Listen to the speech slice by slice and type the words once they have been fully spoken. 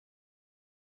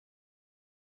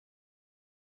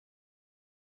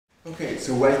Okay,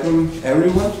 so welcome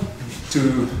everyone to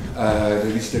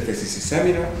the Digital Classicist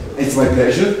seminar. It's my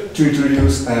pleasure to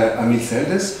introduce Amir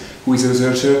Zeldes, who is a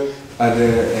researcher at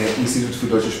the Institute für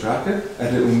Deutsche Sprache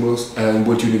at the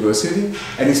Humboldt University,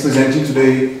 and is presenting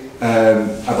today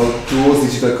about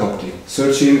towards digital Coptic,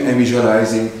 searching and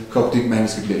visualizing Coptic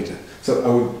manuscript data. So I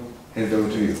will hand it over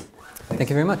to you. Thank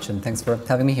you very much, and thanks for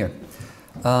having me here.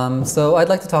 So I'd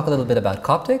like to talk a little bit about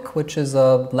Coptic, which is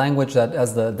a language that,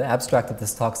 as the abstract of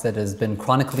this talk said, has been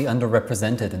chronically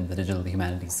underrepresented in the digital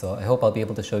humanities. So I hope I'll be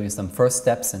able to show you some first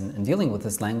steps in dealing with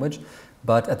this language.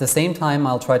 But at the same time,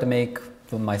 I'll try to make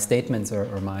my statements or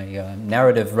my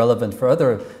narrative relevant for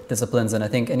other disciplines. And I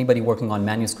think anybody working on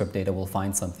manuscript data will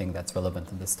find something that's relevant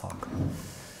in this talk.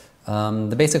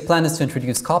 The basic plan is to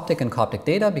introduce Coptic and Coptic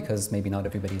data, because maybe not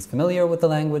everybody is familiar with the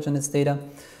language and its data.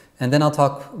 And then I'll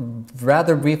talk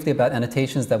rather briefly about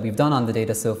annotations that we've done on the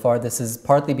data so far. This is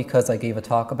partly because I gave a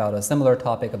talk about a similar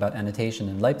topic about annotation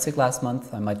in Leipzig last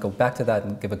month. I might go back to that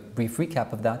and give a brief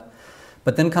recap of that.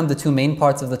 But then come the two main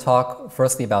parts of the talk.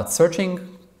 Firstly, about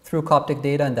searching through Coptic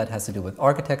data, and that has to do with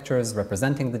architectures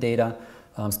representing the data,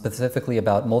 specifically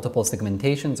about multiple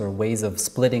segmentations or ways of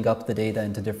splitting up the data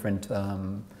into different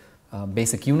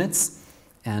basic units,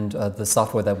 and the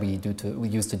software that we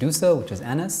use to do so, which is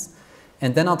ANIS.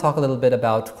 And then I'll talk a little bit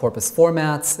about corpus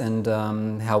formats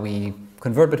and how we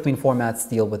convert between formats,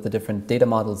 deal with the different data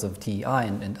models of TEI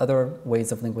and other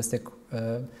ways of linguistic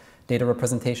data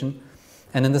representation.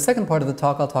 And in the second part of the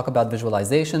talk, I'll talk about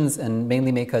visualizations and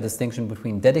mainly make a distinction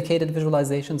between dedicated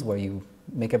visualizations, where you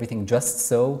make everything just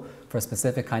so for a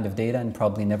specific kind of data and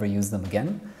probably never use them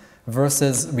again,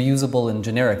 versus reusable and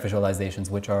generic visualizations,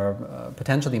 which are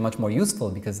potentially much more useful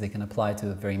because they can apply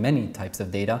to very many types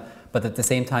of data, but at the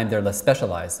same time they're less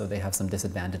specialized, so they have some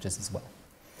disadvantages as well.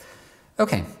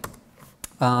 Okay,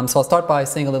 so I'll start by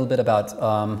saying a little bit about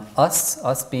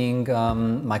us being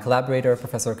my collaborator,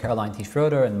 Professor Caroline T.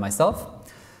 Schroeder, and myself.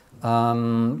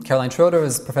 Caroline Schroeder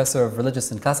is Professor of Religious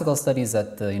and Classical Studies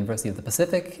at the University of the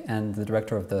Pacific and the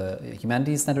Director of the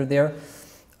Humanities Center there.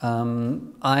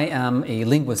 I am a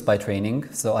linguist by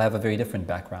training, so I have a very different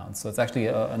background. So it's actually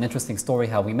an interesting story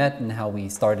how we met and how we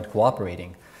started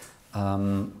cooperating.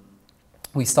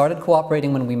 We started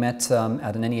cooperating when we met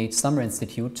at an NEH Summer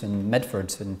Institute in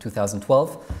Medford in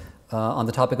 2012 on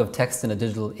the topic of text in a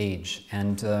digital age.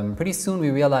 And pretty soon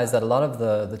we realized that a lot of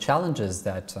the challenges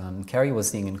that Carrie was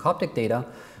seeing in Coptic data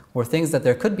were things that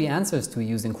there could be answers to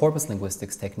using corpus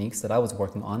linguistics techniques that I was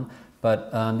working on,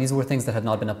 but these were things that had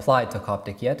not been applied to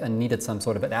Coptic yet and needed some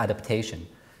sort of an adaptation.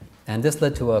 And this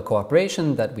led to a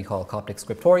cooperation that we call Coptic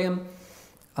Scriptorium,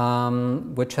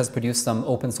 which has produced some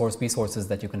open source resources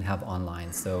that you can have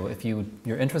online. So if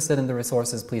you're interested in the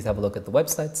resources, please have a look at the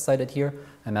website cited here.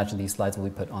 I imagine these slides will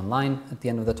be put online at the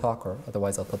end of the talk, or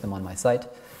otherwise I'll put them on my site.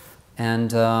 And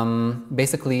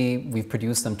basically, we've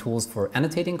produced some tools for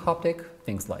annotating Coptic,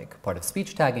 things like part of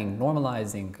speech tagging,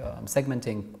 normalizing,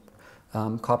 segmenting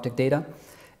Coptic data.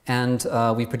 And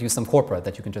we've produced some corpora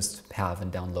that you can just have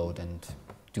and download and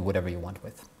do whatever you want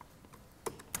with.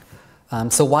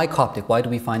 So why Coptic? Why do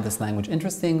we find this language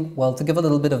interesting? Well, to give a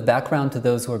little bit of background to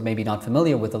those who are maybe not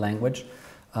familiar with the language,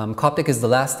 Coptic is the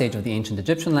last stage of the ancient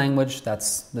Egyptian language.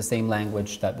 That's the same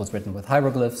language that was written with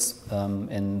hieroglyphs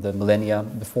in the millennia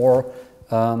before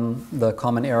the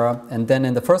Common Era. And then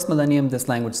in the first millennium, this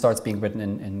language starts being written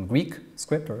in Greek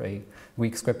script, or a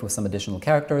Greek script with some additional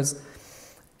characters.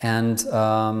 And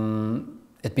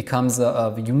it becomes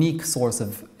a unique source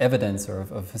of evidence or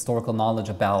of historical knowledge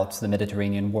about the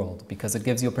Mediterranean world, because it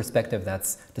gives you a perspective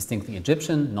that's distinctly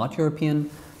Egyptian, not European.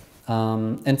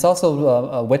 And it's also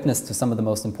a witness to some of the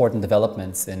most important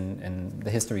developments in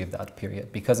the history of that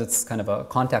period, because it's kind of a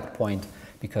contact point,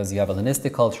 because you have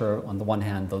Hellenistic culture on the one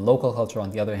hand, the local culture on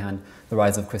the other hand, the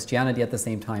rise of Christianity at the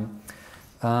same time.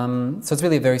 So it's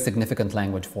really a very significant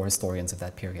language for historians of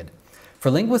that period. For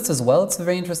linguists as well, it's a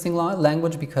very interesting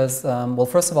language because, well,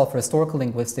 first of all, for historical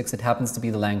linguistics, it happens to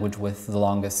be the language with the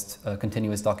longest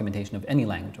continuous documentation of any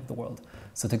language of the world.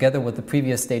 So together with the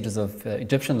previous stages of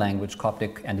Egyptian language,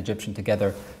 Coptic and Egyptian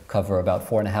together cover about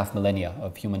 4.5 millennia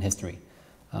of human history.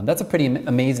 That's a pretty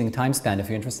amazing time span if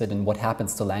you're interested in what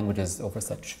happens to languages over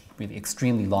such really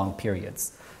extremely long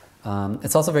periods.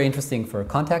 It's also very interesting for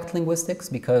contact linguistics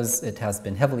because it has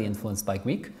been heavily influenced by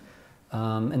Greek.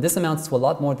 And this amounts to a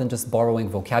lot more than just borrowing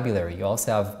vocabulary. You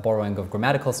also have borrowing of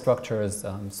grammatical structures.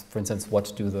 For instance,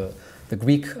 what do the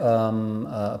Greek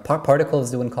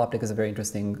particles do in Coptic is a very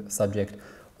interesting subject.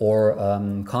 Or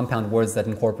compound words that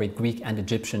incorporate Greek and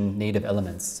Egyptian native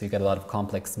elements. So you get a lot of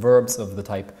complex verbs of the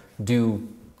type do,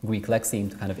 Greek lexeme,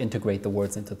 to kind of integrate the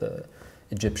words into the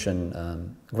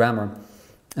Egyptian grammar.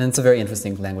 And it's a very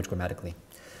interesting language grammatically.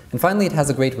 And finally, it has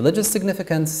a great religious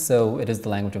significance, so it is the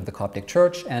language of the Coptic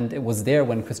Church, and it was there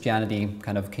when Christianity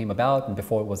kind of came about and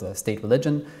before it was a state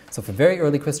religion. So for very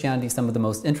early Christianity, some of the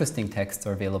most interesting texts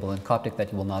are available in Coptic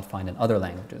that you will not find in other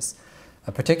languages.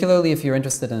 Particularly if you're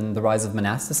interested in the rise of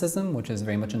monasticism, which is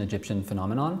very much an Egyptian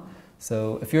phenomenon.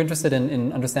 So if you're interested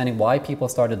in understanding why people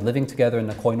started living together in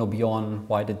the koinobion,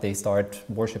 why did they start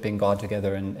worshipping God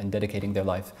together and dedicating their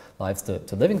lives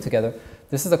to living together,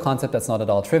 this is a concept that's not at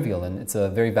all trivial, and it's a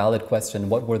very valid question.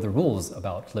 What were the rules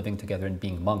about living together and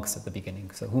being monks at the beginning?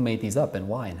 So who made these up and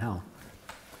why and how?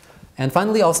 And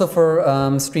finally, also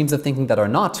for streams of thinking that are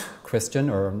not Christian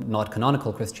or not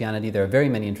canonical Christianity, there are very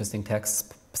many interesting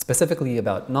texts, specifically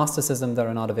about Gnosticism, that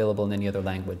are not available in any other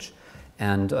language,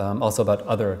 and also about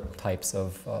other types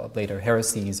of later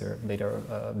heresies or later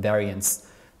variants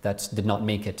that did not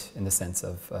make it in the sense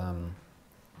of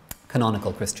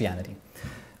canonical Christianity.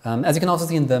 As you can also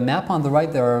see in the map on the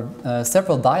right, there are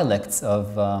several dialects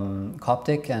of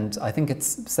Coptic, and I think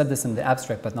it's said this in the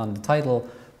abstract but not in the title.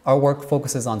 Our work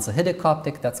focuses on Sahidic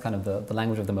Coptic. That's kind of the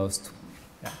language of the most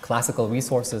classical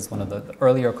resources, one of the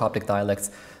earlier Coptic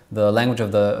dialects. The language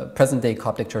of the present-day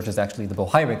Coptic Church is actually the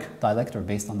Bohairic dialect, or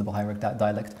based on the Bohairic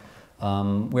dialect.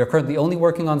 We are currently only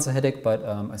working on Sahidic, but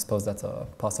I suppose that's a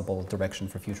possible direction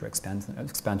for future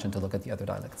expansion to look at the other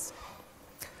dialects.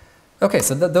 Okay,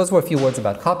 so those were a few words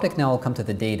about Coptic. Now I'll come to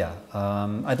the data.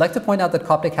 I'd like to point out that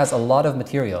Coptic has a lot of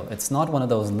material. It's not one of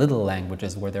those little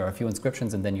languages where there are a few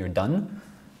inscriptions and then you're done.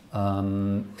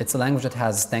 It's a language that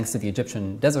has, thanks to the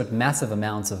Egyptian desert, massive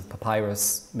amounts of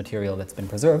papyrus material that's been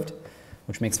preserved,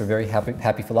 which makes for very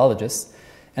happy philologists.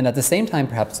 And at the same time,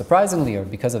 perhaps surprisingly, or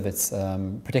because of its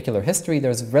particular history,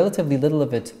 there's relatively little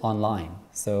of it online.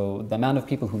 So the amount of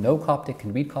people who know Coptic,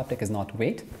 can read Coptic, is not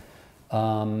great.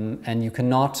 And you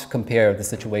cannot compare the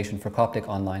situation for Coptic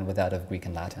online with that of Greek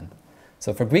and Latin.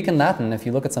 So for Greek and Latin, if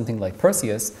you look at something like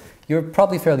Perseus, you're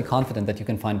probably fairly confident that you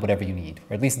can find whatever you need,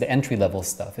 or at least the entry-level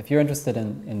stuff. If you're interested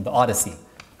in the Odyssey,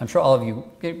 I'm sure all of you,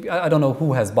 I don't know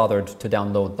who has bothered to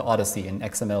download the Odyssey in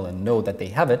XML and know that they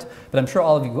have it, but I'm sure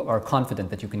all of you are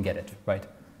confident that you can get it, right?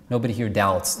 Nobody here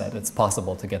doubts that it's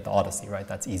possible to get the Odyssey, right?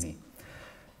 That's easy.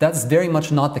 That's very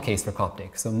much not the case for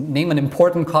Coptic. So name an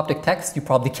important Coptic text, you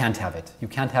probably can't have it. You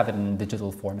can't have it in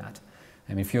digital format.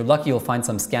 I mean, if you're lucky, you'll find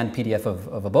some scanned PDF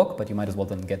of a book, but you might as well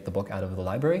then get the book out of the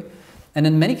library. And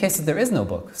in many cases, there is no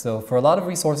book. So for a lot of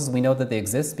resources, we know that they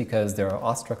exist because there are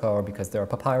ostraca or because there are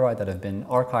papyri that have been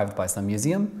archived by some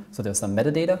museum. So there's some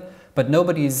metadata, but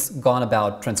nobody's gone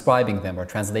about transcribing them or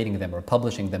translating them or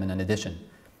publishing them in an edition.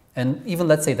 And even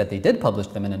let's say that they did publish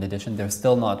them in an edition, they're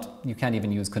still not, you can't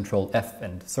even use Control F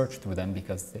and search through them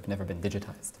because they've never been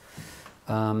digitized.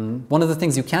 One of the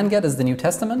things you can get is the New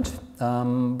Testament,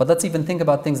 but let's even think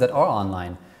about things that are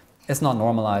online. It's not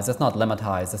normalized, it's not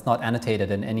lemmatized, it's not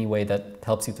annotated in any way that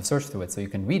helps you to search through it. So you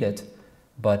can read it,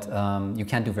 but you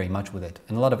can't do very much with it.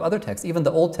 And a lot of other texts, even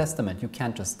the Old Testament, you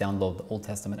can't just download the Old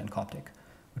Testament in Coptic,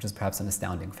 which is perhaps an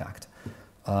astounding fact.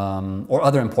 Or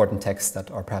other important texts that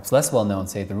are perhaps less well known,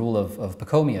 say the rule of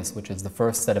Pachomius, which is the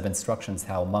first set of instructions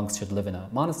how monks should live in a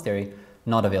monastery,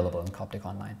 not available in Coptic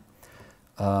online.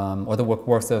 Or the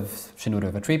works of Shenouda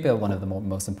of Atripa, one of the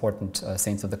most important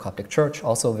saints of the Coptic Church,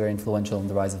 also very influential in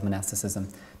the rise of monasticism,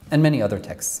 and many other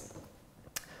texts.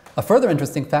 A further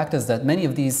interesting fact is that many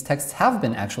of these texts have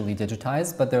been actually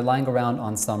digitized, but they're lying around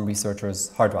on some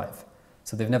researcher's hard drive.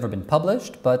 So they've never been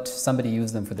published, but somebody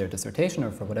used them for their dissertation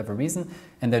or for whatever reason,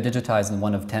 and they're digitized in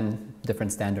one of 10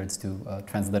 different standards to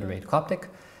transliterate Coptic.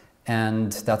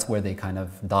 And that's where they kind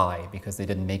of die because they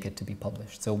didn't make it to be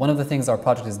published. So one of the things our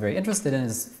project is very interested in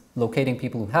is locating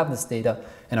people who have this data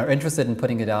and are interested in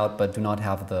putting it out but do not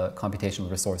have the computational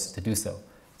resources to do so.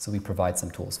 So we provide some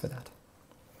tools for that.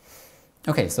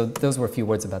 Okay, so those were a few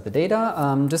words about the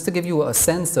data. Just to give you a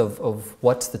sense of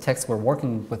what the texts we're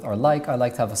working with are like, I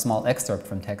like to have a small excerpt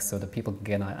from text so that people can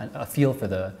get a feel for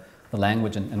the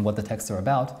language and what the texts are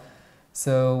about.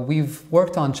 So we've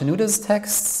worked on Shenouda's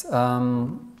texts.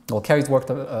 Well, Carrie's worked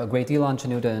a great deal on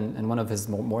Shenouda, and one of his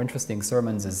more interesting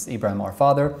sermons is Abraham Our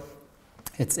Father.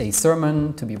 It's a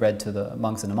sermon to be read to the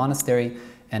monks in a monastery,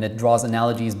 and it draws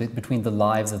analogies between the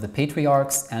lives of the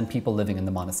patriarchs and people living in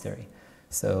the monastery.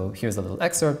 So here's a little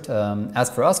excerpt. As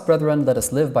for us, brethren, let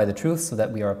us live by the truth so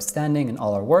that we are upstanding in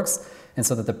all our works, and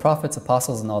so that the prophets,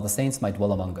 apostles, and all the saints might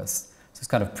dwell among us. So it's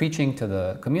kind of preaching to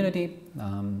the community.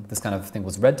 This kind of thing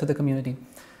was read to the community.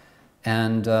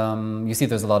 And you see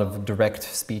there's a lot of direct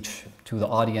speech to the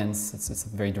audience. It's a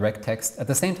very direct text. At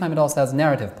the same time, it also has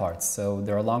narrative parts. So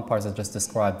there are long parts that just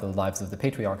describe the lives of the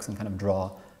patriarchs and kind of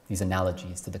draw these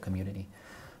analogies to the community.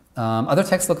 Other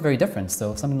texts look very different.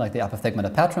 So something like the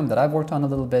Apophthegmata Patrum that I've worked on a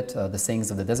little bit, the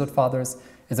Sayings of the Desert Fathers,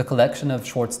 is a collection of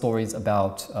short stories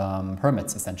about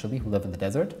hermits, essentially, who live in the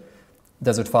desert.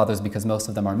 Desert Fathers because most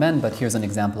of them are men, but here's an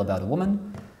example about a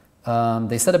woman.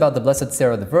 They said about the Blessed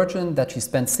Sarah the Virgin that she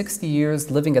spent 60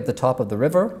 years living at the top of the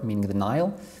river, meaning the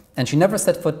Nile, and she never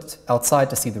set foot outside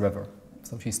to see the river.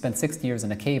 So she spent 60 years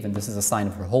in a cave, and this is a sign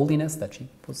of her holiness, that she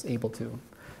was able to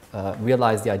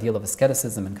realize the ideal of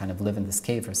asceticism and kind of live in this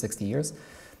cave for 60 years.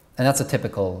 And that's a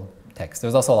typical text.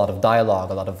 There's also a lot of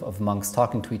dialogue, a lot of monks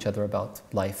talking to each other about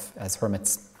life as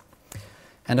hermits.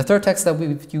 And the third text that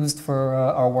we've used for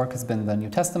our work has been the New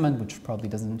Testament, which probably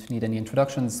doesn't need any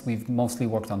introductions. We've mostly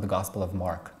worked on the Gospel of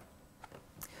Mark.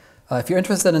 If you're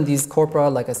interested in these corpora,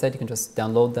 like I said, you can just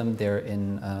download them. They're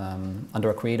in, under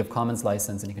a Creative Commons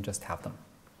license, and you can just have them.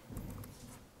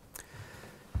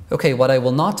 Okay, what I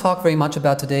will not talk very much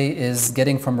about today is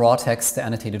getting from raw text to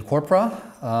annotated corpora,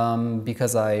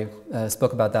 because I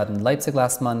spoke about that in Leipzig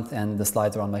last month, and the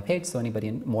slides are on my page, so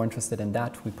anybody more interested in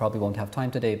that, we probably won't have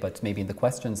time today, but maybe in the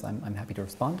questions I'm happy to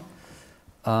respond.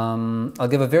 I'll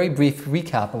give a very brief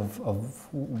recap of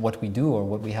what we do or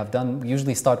what we have done. We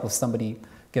usually start with somebody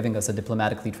giving us a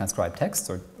diplomatically transcribed text,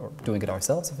 or doing it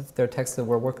ourselves if they're texts that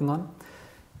we're working on,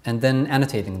 and then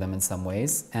annotating them in some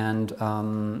ways. And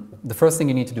the first thing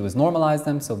you need to do is normalize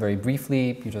them. So very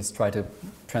briefly, you just try to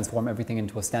transform everything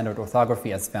into a standard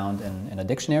orthography as found in a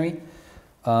dictionary.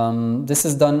 This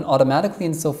is done automatically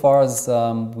insofar as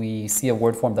we see a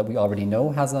word form that we already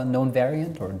know has a known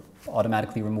variant or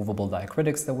automatically removable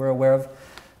diacritics that we're aware of.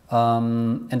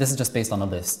 And this is just based on a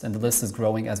list. And the list is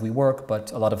growing as we work,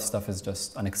 but a lot of stuff is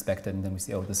just unexpected. And then we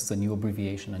see, oh, this is a new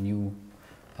abbreviation, a new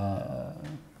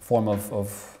form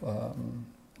of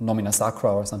nomina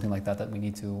sacra or something like that that we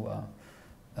need to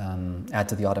add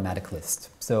to the automatic list.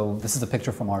 So this is a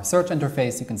picture from our search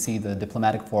interface. You can see the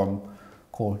diplomatic form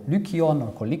kolikion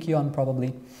or kolikion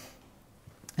probably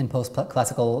in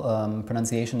post-classical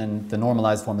pronunciation, and the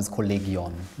normalized form is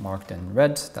collegion, marked in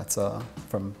red. That's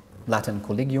from Latin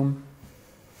collegium,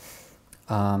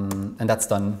 and that's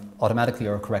done automatically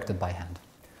or corrected by hand.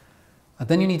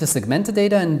 Then you need to segment the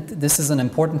data, and this is an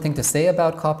important thing to say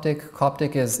about Coptic.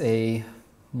 Coptic is a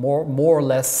more or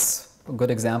less a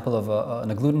good example of an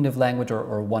agglutinative language,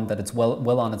 or one that it's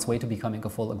well on its way to becoming a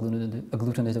full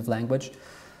agglutinative language.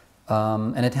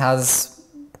 And it has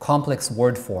complex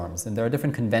word forms, and there are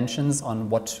different conventions on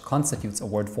what constitutes a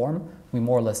word form. We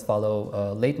more or less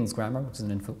follow Layton's grammar, which is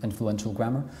an influential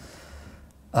grammar.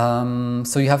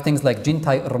 So you have things like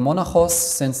jintai monachos,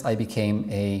 since I became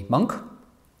a monk.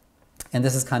 And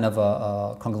this is kind of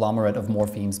a conglomerate of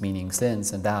morphemes meaning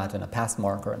since and that, and a past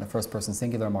marker, and a first-person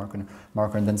singular marker,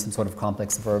 and then some sort of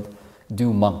complex verb,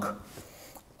 do monk.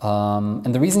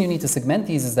 And the reason you need to segment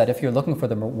these is that if you're looking for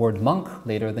the word monk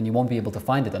later, then you won't be able to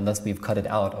find it unless we've cut it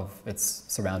out of its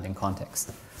surrounding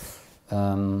context.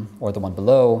 Or the one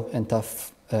below,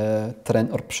 entaf tren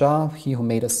orpsha, he who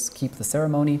made us keep the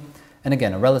ceremony. And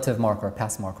again, a relative marker, a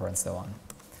past marker, and so on.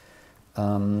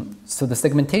 So the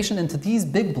segmentation into these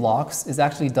big blocks is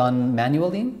actually done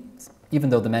manually, even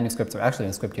though the manuscripts are actually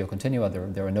in scriptio continua.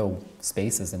 There are no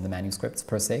spaces in the manuscripts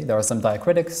per se. There are some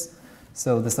diacritics.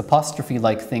 So this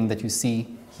apostrophe-like thing that you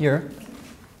see here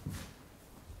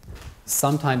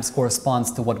sometimes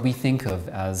corresponds to what we think of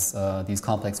as these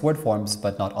complex word forms,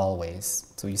 but not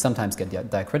always. So you sometimes get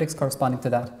diacritics corresponding to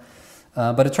that.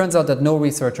 But it turns out that no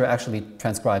researcher actually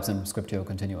transcribes in scriptio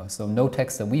continua. So no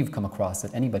text that we've come across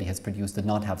that anybody has produced did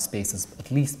not have spaces,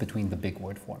 at least between the big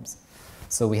word forms.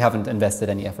 So we haven't invested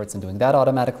any efforts in doing that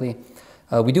automatically.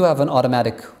 We do have an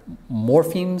automatic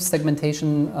morpheme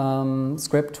segmentation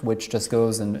script, which just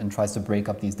goes and tries to break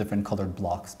up these different colored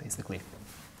blocks, basically.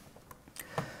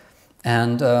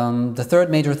 And the third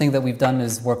major thing that we've done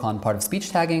is work on part-of-speech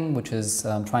tagging, which is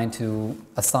trying to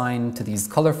assign to these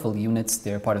colorful units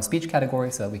their part-of-speech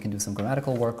category so that we can do some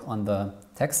grammatical work on the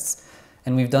texts.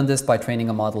 And we've done this by training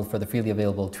a model for the freely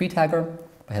available tree tagger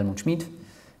by Helmut Schmid,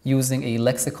 using a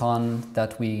lexicon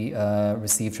that we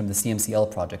received from the CMCL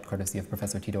project, courtesy of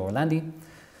Professor Tito Orlandi.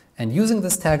 And using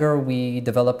this tagger, we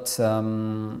developed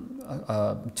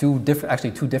two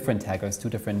different taggers, two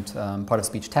different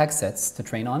part-of-speech tag sets to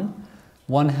train on.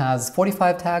 One has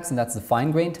 45 tags, and that's the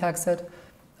fine-grained tag set.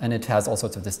 And it has all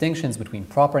sorts of distinctions between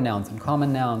proper nouns and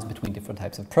common nouns, between different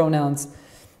types of pronouns.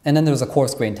 And then there's a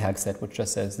coarse-grained tag set, which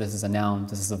just says this is a noun,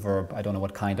 this is a verb. I don't know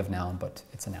what kind of noun, but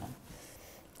it's a noun.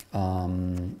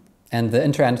 And the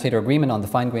inter-annotator agreement on the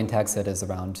fine-grained tag set is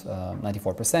around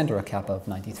 94%, or a kappa of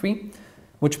 93.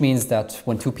 Which means that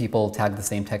when two people tag the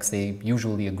same text, they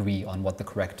usually agree on what the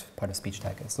correct part-of-speech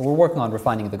tag is. So we're working on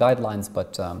refining the guidelines,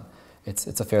 but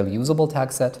it's a fairly usable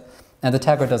tag set. And the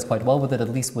tagger does quite well with it, at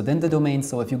least within the domain.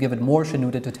 So if you give it more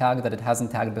shenouda to tag that it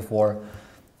hasn't tagged before,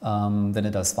 then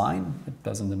it does fine. It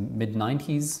does in the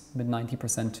mid-90s,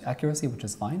 mid-90% accuracy, which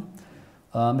is fine.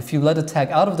 If you let it tag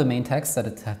out of the main text that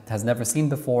it has never seen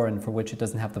before and for which it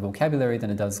doesn't have the vocabulary,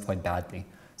 then it does quite badly.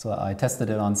 So I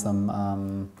tested it on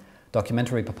some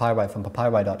documentary papyri from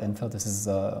papyri.info. This is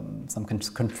some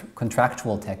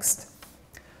contractual text.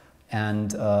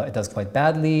 And it does quite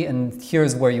badly. And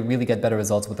here's where you really get better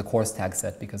results with the coarse tag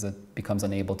set because it becomes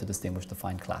unable to distinguish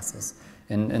defined classes.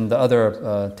 In the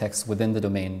other texts within the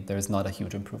domain, there's not a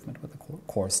huge improvement with the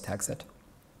coarse tag set.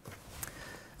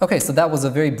 Okay, so that was a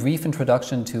very brief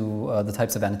introduction to the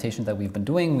types of annotation that we've been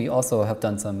doing. We also have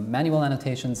done some manual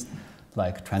annotations,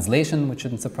 like translation, which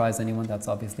shouldn't surprise anyone. That's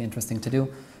obviously interesting to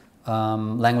do.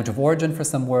 Language of origin for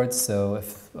some words. So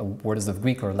if a word is of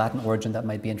Greek or Latin origin, that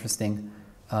might be interesting.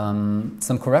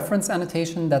 Some coreference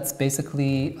annotation, that's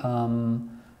basically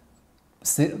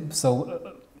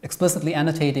explicitly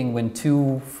annotating when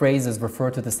two phrases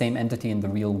refer to the same entity in the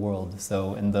real world.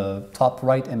 So in the top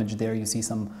right image there, you see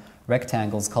some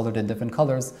rectangles colored in different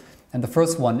colors. And the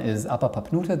first one is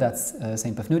Apapapnute, that's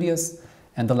St. Paphnutius.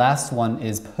 And the last one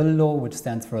is Pöllo, which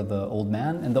stands for the old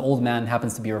man. And the old man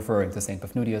happens to be referring to St.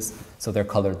 Paphnutius, so they're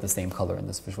colored the same color in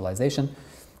this visualization.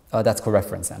 That's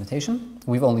coreference annotation.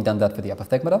 We've only done that for the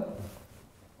apophthegmata.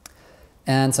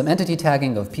 And some entity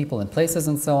tagging of people and places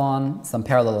and so on. Some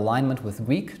parallel alignment with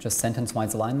Greek, just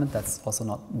sentence-wise alignment. That's also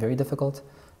not very difficult,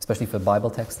 especially for Bible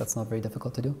text. That's not very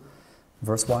difficult to do,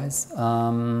 verse-wise.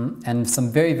 And some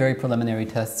very, very preliminary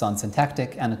tests on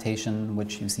syntactic annotation,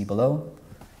 which you see below,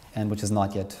 and which is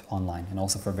not yet online, and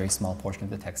also for a very small portion of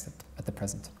the text at the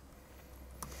present.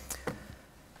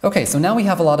 Okay, so now we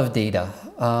have a lot of data.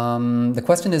 The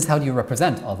question is, how do you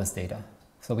represent all this data?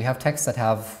 So we have texts that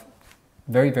have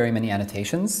very, very many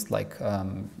annotations, like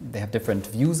they have different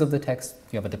views of the text.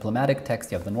 You have a diplomatic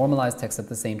text, you have the normalized text at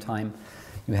the same time.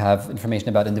 You have information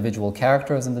about individual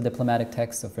characters in the diplomatic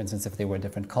text. So for instance, if they were a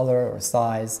different color or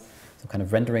size, so kind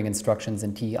of rendering instructions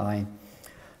in TI.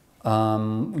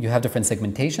 You have different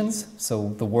segmentations.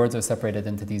 So the words are separated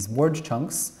into these word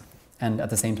chunks, and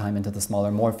at the same time into the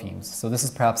smaller morphemes. So this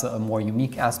is perhaps a more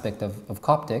unique aspect of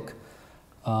Coptic,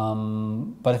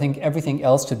 but I think everything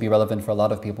else should be relevant for a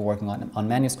lot of people working on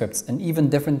manuscripts, and even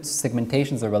different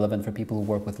segmentations are relevant for people who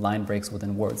work with line breaks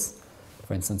within words,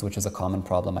 for instance, which is a common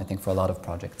problem, I think, for a lot of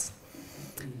projects.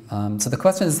 So the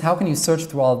question is, how can you search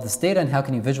through all of this data, and how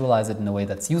can you visualize it in a way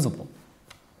that's usable?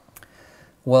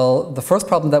 Well, the first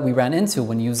problem that we ran into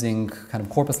when using kind of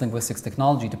corpus linguistics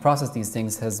technology to process these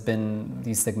things has been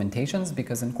these segmentations,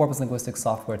 because in corpus linguistics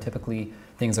software, typically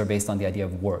things are based on the idea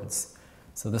of words.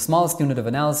 So the smallest unit of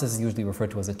analysis is usually referred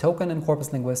to as a token in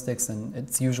corpus linguistics, and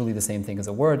it's usually the same thing as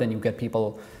a word, and you get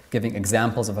people giving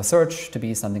examples of a search to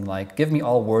be something like, give me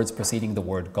all words preceding the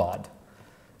word God.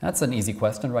 That's an easy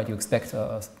question, right? You expect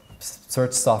a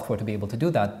search software to be able to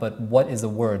do that, but what is a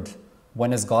word?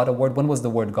 When is God a word? When was the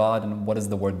word God, and what is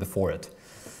the word before it?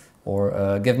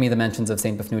 Or give me the mentions of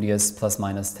St. Paphnutius plus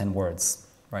minus 10 words,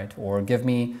 right? Or give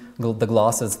me the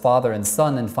glosses father and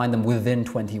son and find them within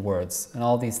 20 words. And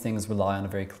all these things rely on a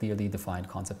very clearly defined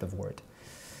concept of word.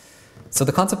 So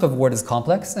the concept of word is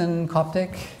complex in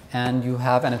Coptic, and you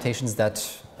have annotations that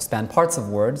span parts of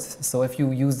words. So if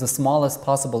you use the smallest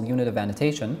possible unit of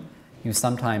annotation, you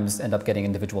sometimes end up getting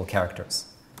individual characters.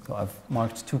 So I've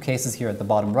marked two cases here at the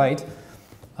bottom right.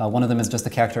 One of them is just a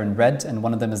character in red, and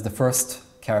one of them is the first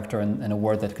character in a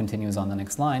word that continues on the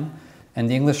next line. And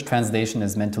the English translation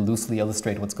is meant to loosely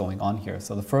illustrate what's going on here.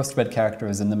 So the first red character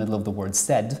is in the middle of the word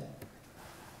said,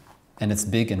 and it's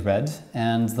big and red.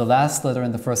 And the last letter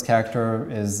in the first character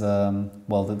is,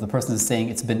 well, the person is saying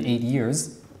it's been 8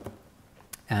 years.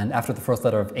 And after the first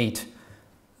letter of 8,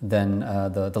 then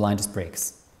the line just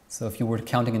breaks. So if you were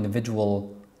counting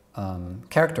individual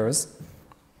characters,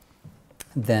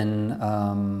 then,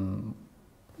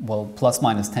 well, plus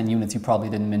minus 10 units, you probably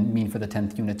didn't mean for the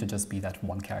 10th unit to just be that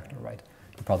one character, right?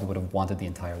 You probably would have wanted the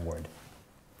entire word.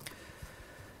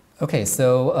 Okay,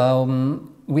 so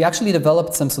we actually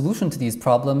developed some solution to these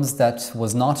problems that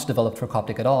was not developed for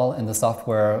Coptic at all in the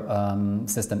software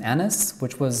system ANIS,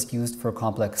 which was used for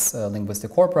complex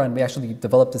linguistic corpora, and we actually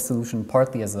developed a solution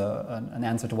partly as an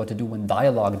answer to what to do when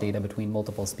dialogue data between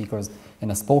multiple speakers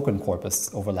in a spoken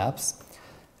corpus overlaps.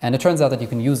 And it turns out that you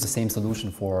can use the same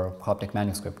solution for Coptic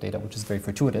manuscript data, which is very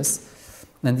fortuitous.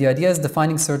 And the idea is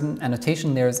defining certain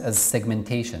annotation layers as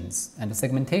segmentations. And a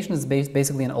segmentation is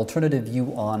basically an alternative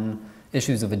view on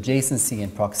issues of adjacency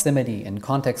and proximity and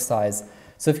context size.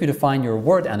 So if you define your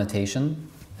word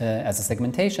annotation as a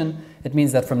segmentation, it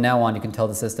means that from now on you can tell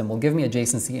the system, well, give me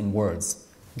adjacency in words,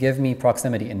 give me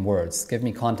proximity in words, give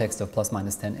me context of plus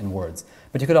minus 10 in words.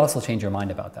 But you could also change your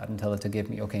mind about that and tell it to give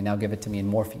me, okay, now give it to me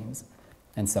in morphemes,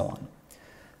 and so on.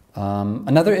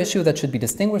 Another issue that should be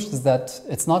distinguished is that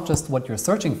it's not just what you're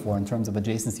searching for in terms of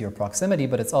adjacency or proximity,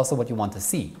 but it's also what you want to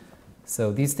see.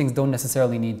 So these things don't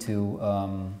necessarily need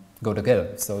to go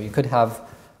together. So you could have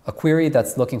a query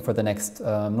that's looking for the next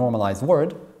normalized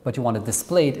word, but you want to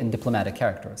display it in diplomatic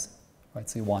characters. Right?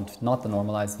 So you want not the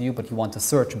normalized view, but you want to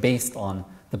search based on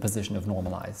the position of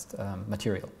normalized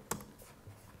material.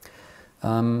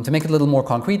 To make it a little more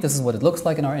concrete, this is what it looks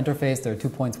like in our interface. There are 2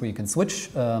 points where you can switch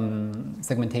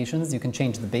segmentations. You can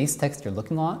change the base text you're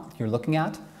looking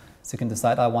at. So you can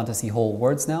decide, I want to see whole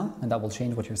words now, and that will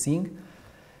change what you're seeing.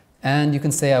 And you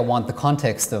can say, I want the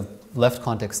context of left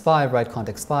context 5, right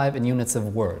context 5 in units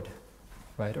of word,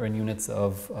 right, or in units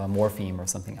of morpheme or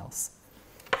something else.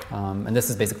 And this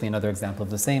is basically another example of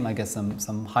the same. I guess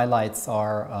some highlights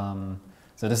are,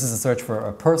 so this is a search for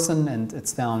a person, and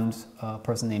it's found a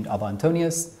person named Abba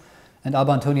Antonius. And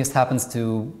Abba Antonius happens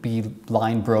to be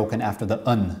line broken after the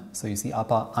un. So you see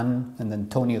Abba, un, and then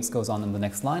Tonius goes on in the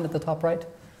next line at the top right.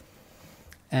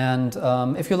 And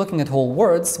if you're looking at whole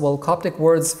words, well, Coptic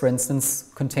words, for instance,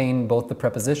 contain both the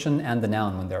preposition and the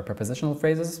noun when there are prepositional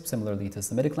phrases, similarly to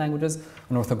Semitic languages.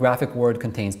 An orthographic word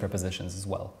contains prepositions as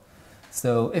well.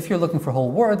 So if you're looking for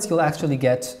whole words, you'll actually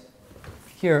get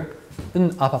here,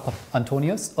 an Abba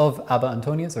Antonius, of Abba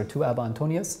Antonius, or to Abba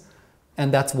Antonius.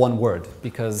 And that's one word,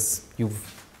 because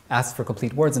you've asked for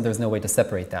complete words and there's no way to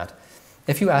separate that.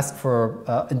 If you ask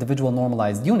for individual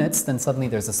normalized units, then suddenly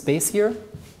there's a space here.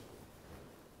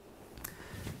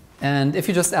 And if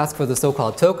you just ask for the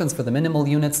so-called tokens for the minimal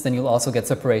units, then you'll also get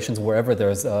separations wherever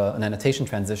there's an annotation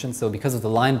transition. So because of the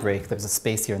line break, there's a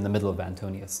space here in the middle of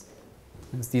Antonius.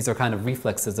 These are kind of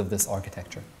reflexes of this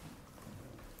architecture.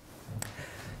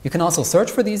 You can also search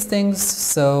for these things.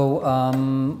 So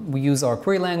we use our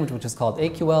query language, which is called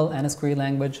AQL, Anna's query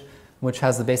language, which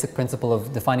has the basic principle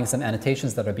of defining some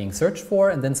annotations that are being searched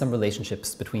for and then some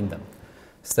relationships between them.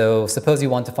 So suppose you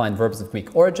want to find verbs of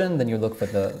Greek origin, then you look for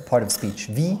the part of speech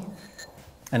V,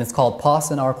 and it's called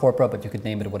pos in our corpora, but you could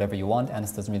name it whatever you want.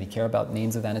 Annis doesn't really care about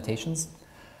names of annotations.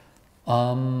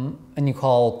 And you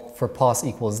call for pos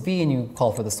equals V, and you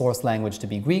call for the source language to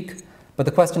be Greek. But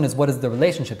the question is, what is the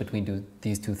relationship between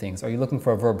these two things? Are you looking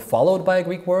for a verb followed by a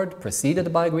Greek word,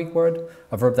 preceded by a Greek word,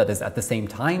 a verb that is at the same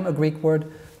time a Greek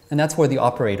word? And that's where the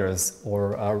operators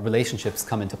or relationships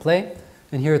come into play.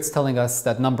 And here it's telling us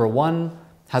that number 1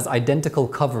 has identical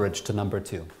coverage to number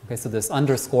 2. Okay, so this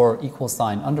underscore equal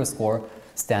sign underscore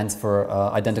stands for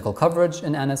identical coverage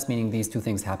in Annis, meaning these two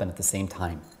things happen at the same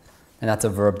time. And that's a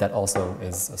verb that also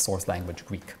is a source language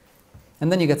Greek.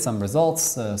 And then you get some results,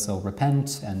 so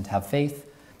repent and have faith.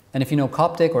 And if you know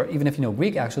Coptic, or even if you know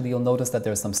Greek, actually, you'll notice that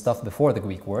there's some stuff before the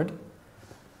Greek word.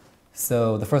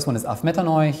 So the first one is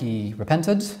afmetanoi, he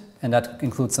repented, and that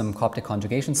includes some Coptic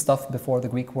conjugation stuff before the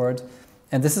Greek word.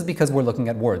 And this is because we're looking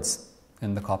at words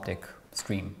in the Coptic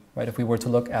stream, right? If we were to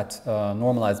look at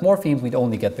normalized morphemes, we'd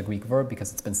only get the Greek verb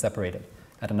because it's been separated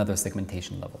at another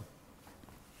segmentation level.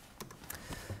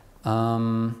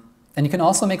 And you can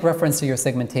also make reference to your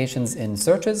segmentations in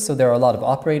searches. So there are a lot of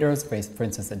operators, for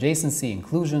instance, adjacency,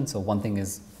 inclusion. So one thing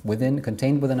is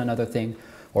contained within another thing,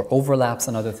 or overlaps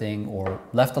another thing, or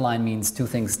left aligned means two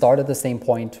things start at the same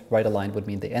point, right aligned would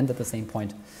mean they end at the same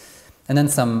point. And then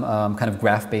some kind of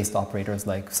graph-based operators,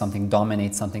 like something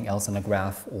dominates something else in a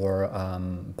graph, or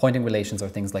pointing relations, or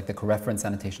things like the coreference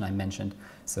annotation I mentioned.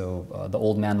 So the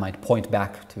old man might point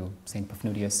back to St.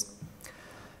 Paphnutius.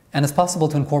 And it's possible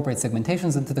to incorporate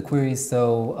segmentations into the queries,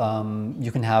 so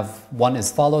you can have 1 is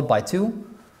followed by 2,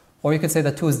 or you could say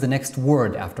that 2 is the next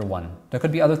word after 1. There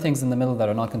could be other things in the middle that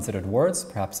are not considered words,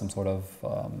 perhaps some sort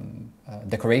of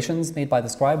decorations made by the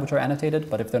scribe which are annotated,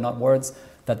 but if they're not words,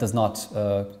 that does not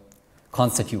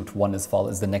constitute 1 is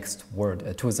the next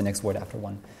word, 2 is the next word after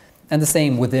 1. And the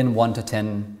same within 1 to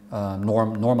 10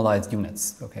 normalized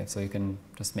units. Okay, so you can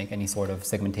just make any sort of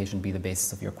segmentation be the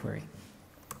basis of your query.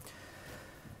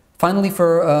 Finally,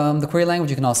 for the query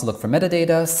language, you can also look for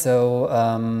metadata. So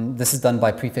this is done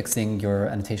by prefixing your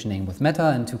annotation name with meta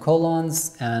and 2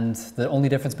 colons. And the only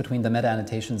difference between the meta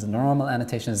annotations and the normal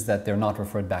annotations is that they're not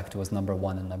referred back to as number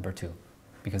 1 and number 2,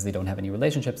 because they don't have any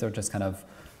relationships. They're just kind of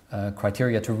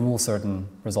criteria to rule certain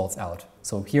results out.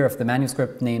 So here, if the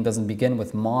manuscript name doesn't begin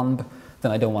with monb,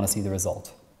 then I don't want to see the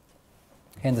result.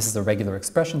 Okay, and this is a regular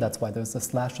expression. That's why there's the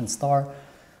slash and star.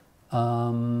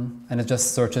 And it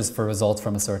just searches for results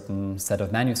from a certain set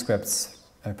of manuscripts,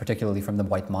 particularly from the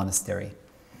White Monastery.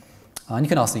 And you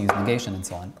can also use negation and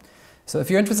so on. So if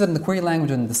you're interested in the query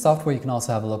language and the software, you can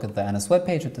also have a look at the ANIS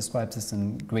webpage. It describes this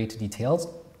in great details.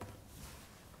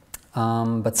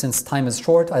 But since time is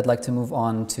short, I'd like to move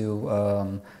on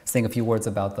to saying a few words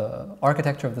about the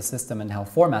architecture of the system and how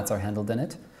formats are handled in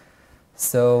it.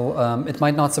 So it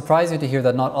might not surprise you to hear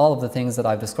that not all of the things that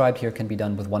I've described here can be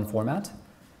done with one format.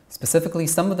 Specifically,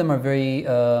 some of them are very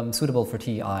suitable for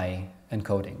TI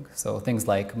encoding. So things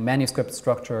like manuscript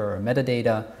structure or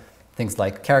metadata, things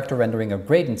like character rendering are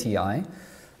great in TI.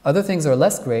 Other things are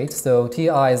less great, so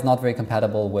TI is not very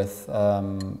compatible with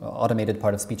automated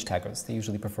part-of-speech taggers. They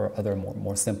usually prefer other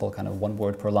more simple kind of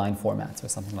one-word-per-line formats or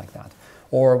something like that,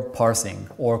 or parsing,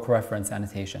 or coreference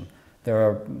annotation. There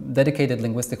are dedicated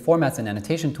linguistic formats and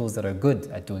annotation tools that are good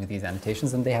at doing these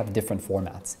annotations, and they have different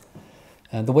formats.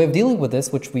 And the way of dealing with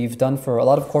this, which we've done for a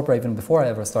lot of corpora even before I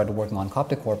ever started working on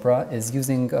Coptic corpora, is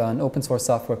using an open source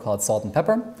software called Salt and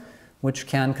Pepper, which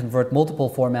can convert multiple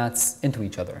formats into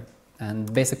each other. And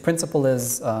the basic principle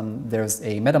is there's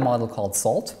a meta model called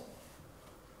Salt,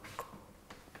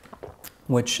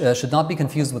 which should not be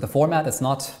confused with a format. It's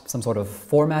not some sort of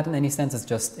format in any sense. It's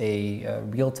just a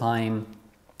real-time,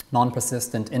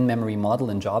 non-persistent in-memory model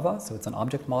in Java. So it's an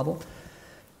object model.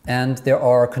 And there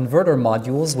are converter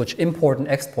modules which import and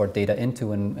export data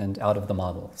into and out of the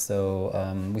model. So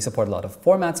we support a lot of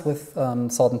formats with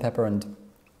Salt and Pepper, and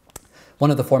one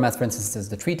of the formats, for instance, is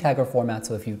the tree tagger format.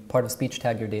 So if you part-of-speech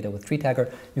tag your data with tree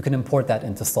tagger, you can import that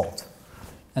into Salt.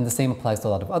 And the same applies to a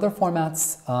lot of other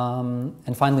formats.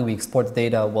 And finally, we export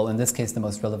data. Well, in this case, the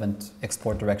most relevant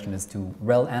export direction is to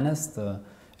rel ANIS,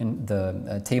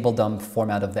 the table dump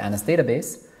format of the ANIS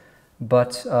database.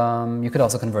 But you could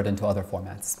also convert into other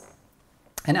formats.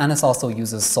 And ANIS also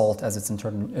uses Salt as its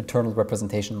internal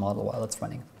representation model while it's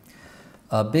running.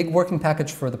 A big working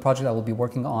package for the project I will be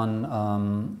working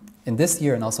on in this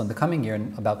year and also in the coming year,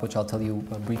 and about which I'll tell you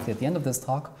briefly at the end of this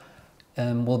talk,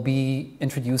 will be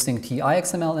introducing TI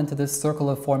XML into this circle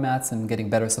of formats and getting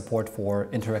better support for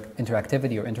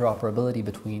interactivity or interoperability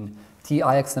between TI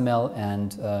XML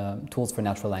and tools for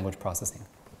natural language processing.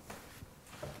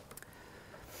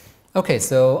 Okay,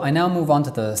 so I now move on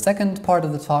to the second part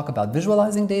of the talk about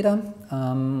visualizing data.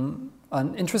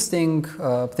 An interesting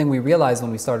thing we realized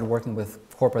when we started working with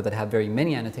corpora that have very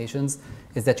many annotations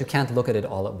is that you can't look at it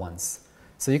all at once.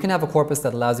 So you can have a corpus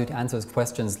that allows you to answer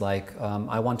questions like,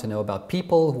 I want to know about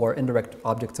people who are indirect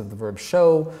objects of the verb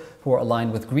show, who are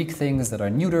aligned with Greek things that are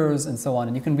neuters, and so on.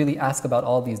 And you can really ask about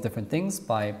all these different things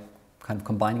by kind of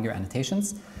combining your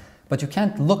annotations. But you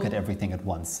can't look at everything at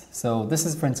once. So this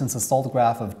is, for instance, a salt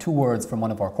graph of two words from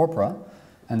one of our corpora.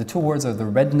 And the two words are the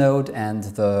red node and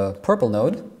the purple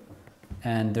node.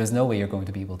 And there's no way you're going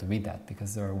to be able to read that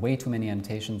because there are way too many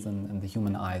annotations and the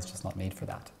human eye is just not made for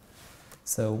that.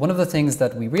 So one of the things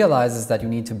that we realize is that you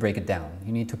need to break it down.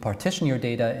 You need to partition your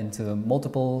data into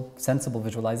multiple sensible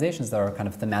visualizations that are kind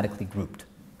of thematically grouped.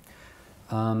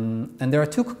 And there are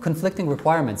two conflicting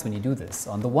requirements when you do this.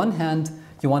 On the one hand,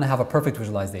 you want to have a perfect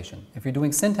visualization. If you're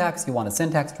doing syntax, you want a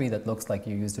syntax tree that looks like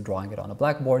you're used to drawing it on a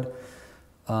blackboard,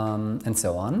 and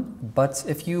so on. But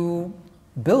if you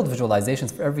build visualizations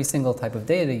for every single type of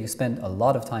data, you spend a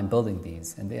lot of time building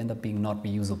these, and they end up being not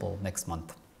reusable next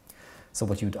month. So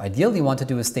what you'd ideally want to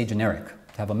do is stay generic,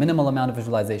 to have a minimal amount of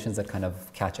visualizations that kind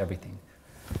of catch everything.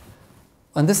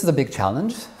 And this is a big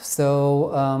challenge.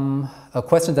 So a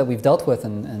question that we've dealt with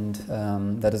and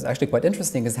that is actually quite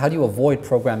interesting is how do you avoid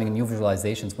programming new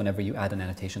visualizations whenever you add an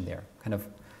annotation there? Kind of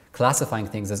classifying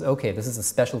things as, okay, this is a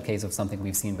special case of something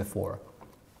we've seen before.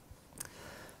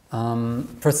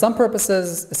 For some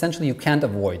purposes, essentially you can't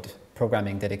avoid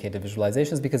programming dedicated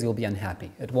visualizations because you'll be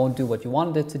unhappy. It won't do what you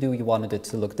wanted it to do, you wanted it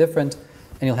to look different,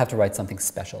 and you'll have to write something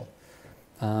special.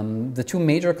 The two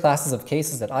major classes of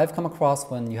cases that I've come across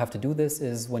when you have to do this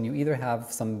is when you either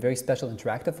have some very special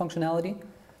interactive functionality,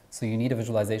 so you need a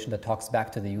visualization that talks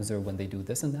back to the user when they do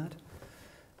this and that.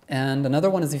 And another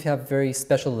one is if you have very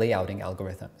special layouting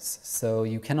algorithms. So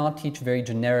you cannot teach very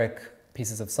generic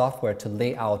pieces of software to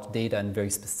lay out data in very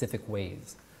specific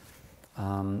ways.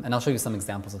 And I'll show you some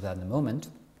examples of that in a moment.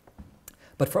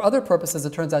 But for other purposes,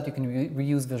 it turns out you can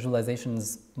reuse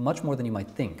visualizations much more than you might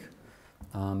think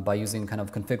by using kind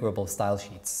of configurable style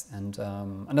sheets. And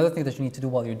another thing that you need to do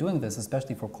while you're doing this,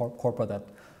 especially for corpora that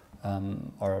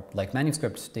are like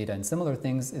manuscript data and similar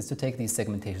things, is to take these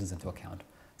segmentations into account.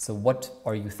 So what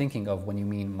are you thinking of when you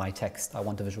mean my text? I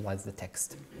want to visualize the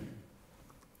text.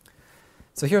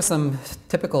 So here are some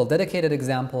typical dedicated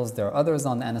examples. There are others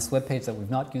on the ANIS webpage that we've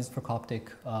not used for Coptic.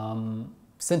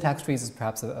 Syntax trees is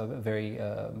perhaps a very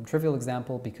trivial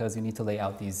example because you need to lay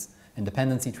out these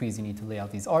independency trees. You need to lay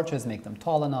out these arches, make them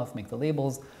tall enough, make the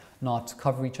labels not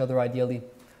cover each other ideally.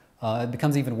 It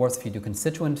becomes even worse if you do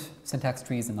constituent syntax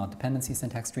trees and not dependency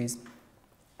syntax trees.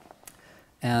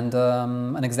 And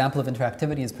an example of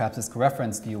interactivity is perhaps this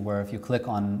coreference view, where if you click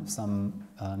on some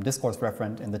discourse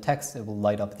referent in the text, it will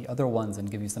light up the other ones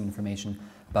and give you some information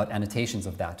about annotations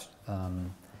of that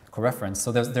coreference.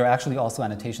 So there are actually also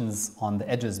annotations on the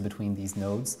edges between these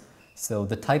nodes. So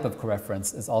the type of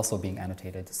coreference is also being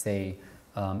annotated. Say,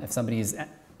 if somebody is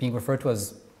being referred to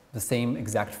as the same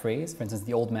exact phrase, for instance,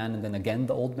 the old man and then again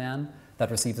the old man, that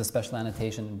receives a special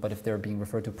annotation, but if they're being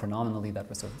referred to pronominally, that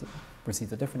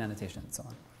receives a different annotation, and so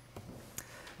on.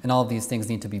 And all of these things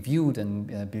need to be viewed and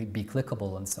be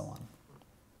clickable and so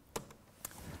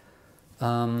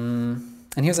on.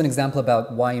 And here's an example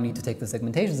about why you need to take the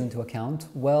segmentations into account.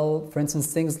 Well, for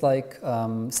instance, things like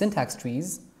syntax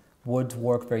trees would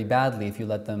work very badly if you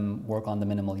let them work on the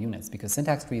minimal units, because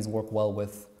syntax trees work well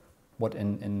with what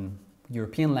in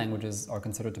European languages are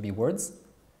considered to be words.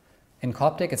 In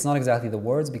Coptic, it's not exactly the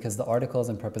words, because the articles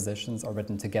and prepositions are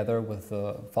written together with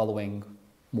the following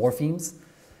morphemes.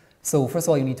 So first of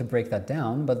all, you need to break that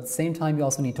down, but at the same time, you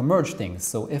also need to merge things.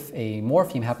 So if a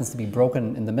morpheme happens to be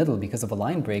broken in the middle because of a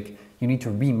line break, you need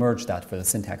to re-merge that for the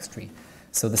syntax tree.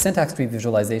 So the syntax tree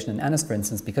visualization in ANIS, for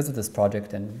instance, because of this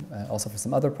project and also for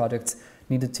some other projects,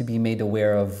 needed to be made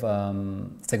aware of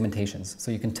segmentations.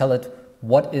 So you can tell it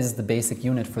what is the basic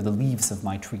unit for the leaves of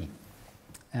my tree.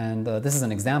 And this is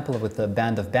an example with the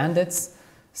band of bandits.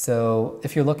 So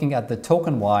if you're looking at the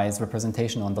token-wise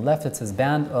representation on the left, it says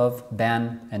band of,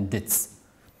 ban, and dits.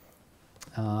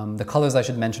 The colors I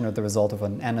should mention are the result of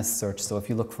an ANIS search. So if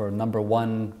you look for number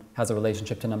 1 has a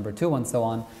relationship to number 2 and so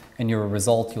on, in your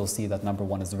result you'll see that number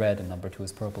 1 is red and number 2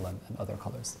 is purple and other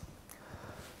colors.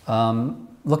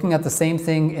 Looking at the same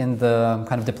thing in the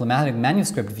kind of diplomatic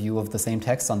manuscript view of the same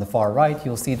text on the far right,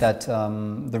 you'll see that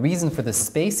the reason for this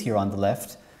space here on the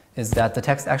left is that the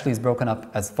text actually is broken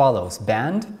up as follows.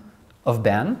 Band of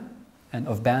ban, and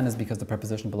of ban is because the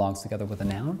preposition belongs together with a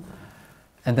noun.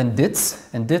 And then dits,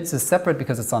 and dits is separate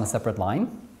because it's on a separate line.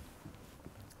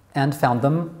 And found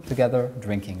them together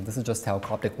drinking. This is just how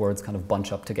Coptic words kind of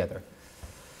bunch up together.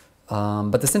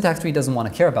 But the syntax tree doesn't want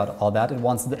to care about all that. It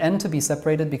wants the n to be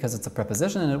separated because it's a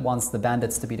preposition, and it wants the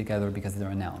bandits to be together because they're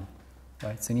a noun.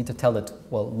 Right? So you need to tell it,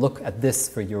 well, look at this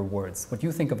for your words. What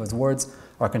you think of as words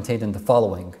are contained in the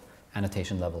following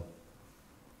annotation level.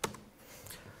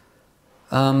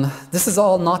 This is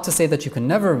all not to say that you can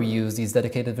never reuse these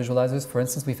dedicated visualizers. For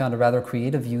instance, we found a rather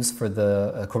creative use for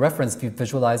the coreference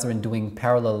visualizer in doing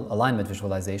parallel alignment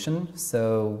visualization.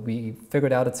 So we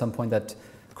figured out at some point that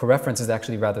coreference is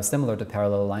actually rather similar to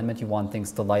parallel alignment. You want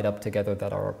things to light up together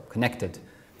that are connected.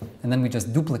 And then we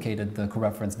just duplicated the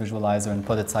coreference visualizer and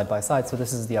put it side by side. So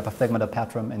this is the apophthegmata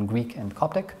patrum in Greek and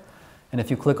Coptic. And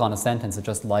if you click on a sentence, it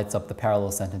just lights up the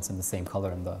parallel sentence in the same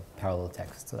color in the parallel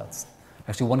text. So that's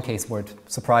actually one case where it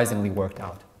surprisingly worked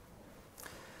out.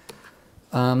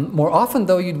 More often,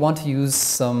 though, you'd want to use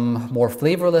some more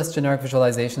flavorless generic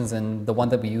visualizations, and the one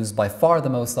that we use by far the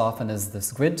most often is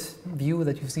this grid view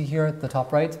that you see here at the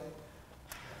top right.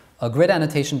 A grid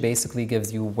annotation basically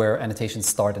gives you where annotations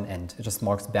start and end. It just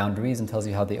marks boundaries and tells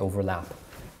you how they overlap.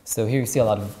 So here you see a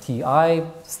lot of TI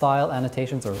style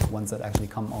annotations, or ones that actually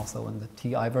come also in the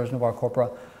TI version of our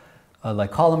corpora,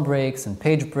 like column breaks and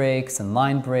page breaks and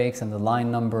line breaks and the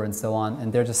line number and so on.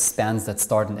 And they're just spans that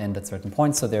start and end at certain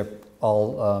points, so they're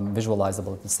all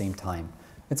visualizable at the same time.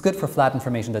 It's good for flat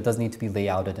information that doesn't need to be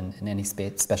layouted in any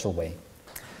special way.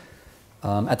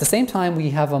 At the same time, we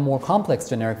have a more complex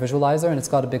generic visualizer, and it's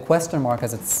got a big question mark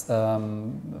as its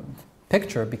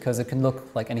picture because it can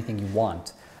look like anything you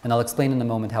want. And I'll explain in a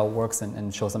moment how it works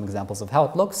and show some examples of how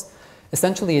it looks.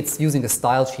 Essentially, it's using a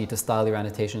style sheet to style your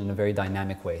annotation in a very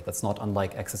dynamic way. That's not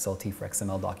unlike XSLT for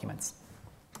XML documents.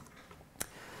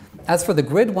 As for the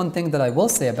grid, one thing that I will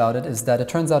say about it is that it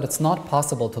turns out it's not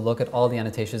possible to look at all the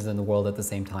annotations in the world at the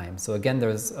same time. So again,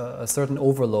 there's a certain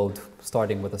overload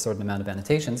starting with a certain amount of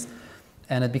annotations,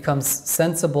 and it becomes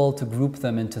sensible to group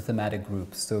them into thematic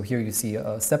groups. So here you see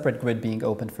a separate grid being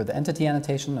opened for the entity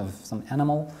annotation of some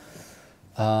animal,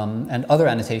 and other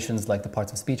annotations like the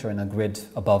parts of speech are in a grid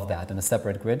above that, in a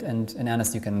separate grid. And in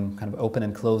ANIS, you can kind of open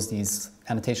and close these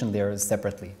annotation layers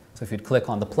separately. So if you'd click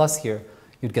on the plus here,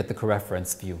 you'd get the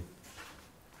coreference view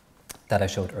that I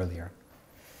showed earlier.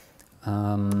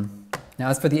 Now,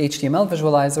 as for the HTML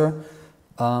visualizer,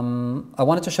 I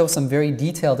wanted to show some very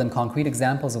detailed and concrete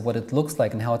examples of what it looks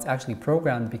like and how it's actually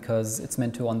programmed, because it's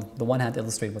meant to, on the one hand,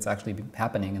 illustrate what's actually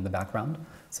happening in the background,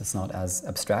 so it's not as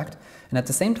abstract. And at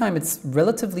the same time, it's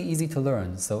relatively easy to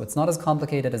learn, so it's not as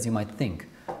complicated as you might think.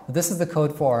 This is the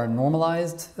code for our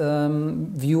normalized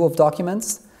view of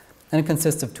documents. And it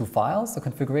consists of two files, a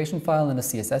configuration file and a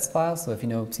CSS file. So if you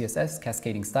know CSS,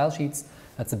 cascading style sheets,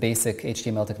 that's a basic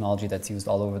HTML technology that's used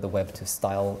all over the web to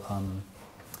style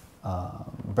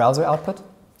browser output.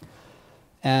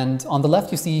 And on the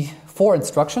left, you see 4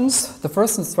 instructions. The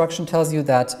first instruction tells you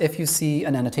that if you see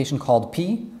an annotation called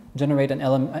P, generate an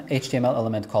HTML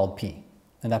element called P,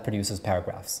 and that produces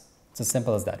paragraphs. It's as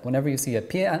simple as that. Whenever you see a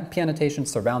P annotation,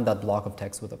 surround that block of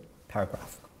text with a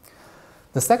paragraph.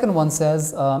 The second one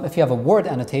says, if you have a word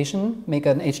annotation, make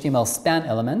an HTML span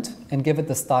element and give it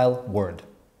the style word.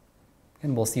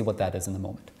 And we'll see what that is in a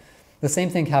moment. The same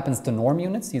thing happens to norm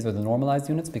units. These are the normalized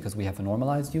units because we have a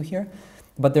normalized U here.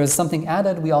 But there's something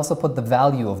added. We also put the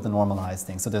value of the normalized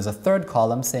thing. So there's a third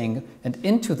column saying, and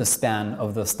into the span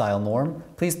of the style norm,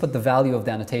 please put the value of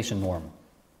the annotation norm.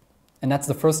 And that's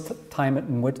the first time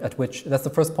that's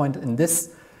the first point in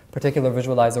this particular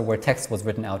visualizer where text was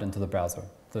written out into the browser,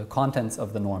 the contents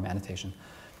of the norm annotation.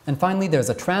 And finally, there's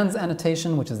a trans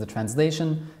annotation, which is the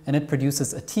translation, and it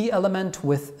produces a T element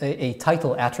with a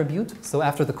title attribute. So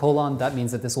after the colon, that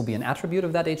means that this will be an attribute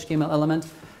of that HTML element,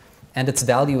 and its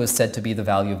value is said to be the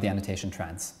value of the annotation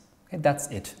trans. Okay, that's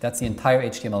it. That's the entire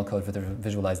HTML code for the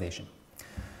visualization.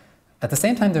 At the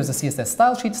same time, there's a CSS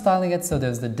style sheet styling it. So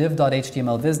there's the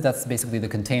div.html_viz. That's basically the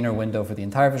container window for the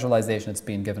entire visualization. It's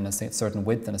being given a certain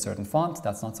width and a certain font.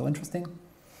 That's not so interesting.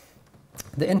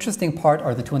 The interesting part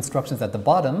are the 2 instructions at the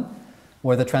bottom,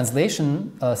 where the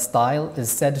translation style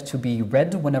is said to be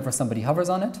red whenever somebody hovers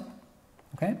on it.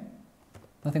 Okay?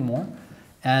 Nothing more.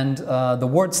 And the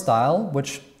word style,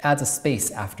 which adds a space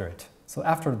after it. So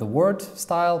after the word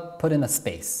style, put in a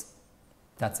space.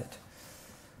 That's it.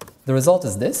 The result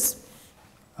is this,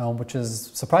 which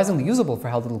is surprisingly usable for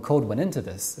how little code went into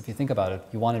this. If you think about it,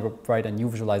 you wanted to write a new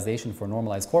visualization for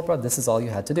normalized corpora, this is all you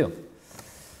had to do.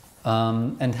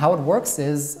 And how it works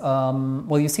is,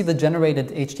 well, you see the generated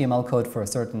HTML code for a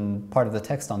certain part of the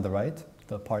text on the right,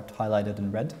 the part highlighted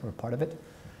in red, or part of it.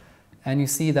 And you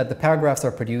see that the paragraphs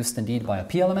are produced indeed by a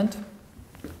P element.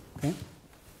 Okay?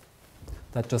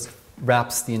 That just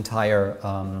wraps the entire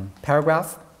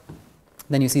paragraph.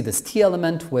 Then you see this T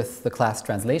element with the class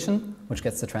translation, which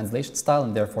gets the translation style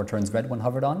and therefore turns red when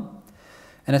hovered on.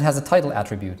 And it has a title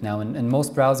attribute. Now, in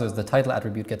most browsers, the title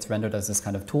attribute gets rendered as this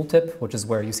kind of tooltip, which is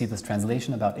where you see this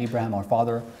translation about Abraham, our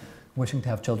father, wishing to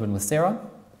have children with Sarah.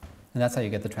 And that's how you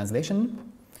get the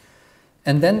translation.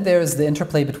 And then there's the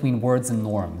interplay between words and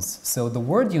norms. So the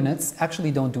word units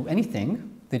actually don't do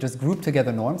anything. They just group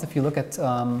together norms. If you look at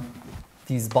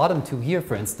these bottom 2 here,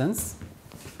 for instance,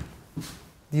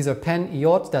 these are pen,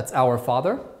 iot, that's our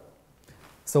father.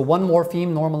 So one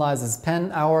morpheme normalizes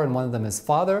pen, our, and one of them is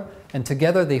father, and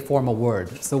together they form a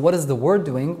word. So what is the word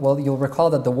doing? Well, you'll recall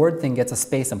that the word thing gets a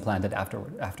space implanted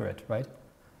after it, right?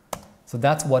 So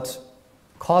that's what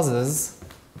causes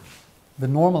the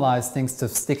normalized things to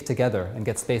stick together and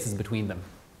get spaces between them.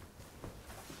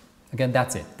 Again,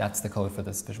 that's it. That's the code for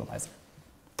this visualizer.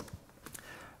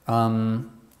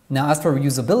 Now, as for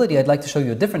reusability, I'd like to show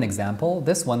you a different example,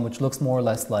 this one, which looks more or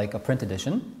less like a print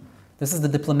edition. This is the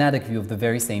diplomatic view of the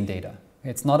very same data.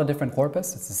 It's not a different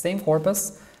corpus, it's the same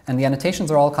corpus, and the annotations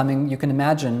are all coming. You can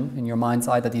imagine in your mind's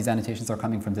eye that these annotations are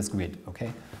coming from this grid,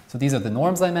 okay? So these are the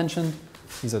norms I mentioned,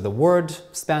 these are the word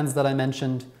spans that I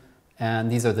mentioned,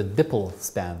 and these are the DIPL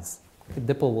spans. Okay,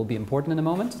 DIPL will be important in a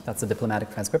moment. That's a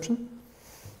diplomatic transcription.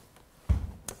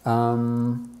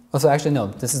 Also, actually, no,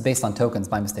 this is based on tokens,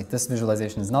 my mistake. This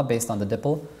visualization is not based on the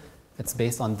DIPL. It's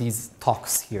based on these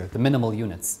talks here, the minimal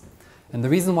units. And the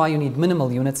reason why you need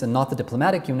minimal units and not the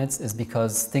diplomatic units is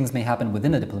because things may happen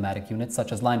within a diplomatic unit,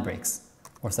 such as line breaks,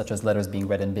 or such as letters being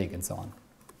read in big, and so on.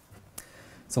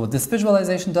 So what this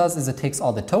visualization does is it takes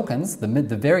all the tokens, the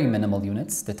very minimal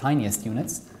units, the tiniest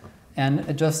units, and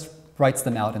it just writes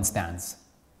them out in spans.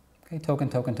 Okay, token,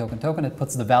 token, token, token. It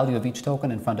puts the value of each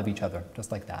token in front of each other,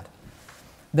 just like that.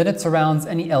 Then it surrounds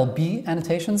any LB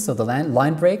annotations, so the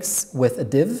line breaks, with a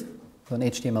div, so an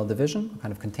HTML division, a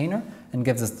kind of container, and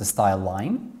gives us the style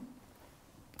line.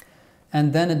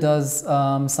 And then it does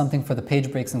something for the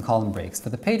page breaks and column breaks. For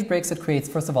the page breaks, it creates,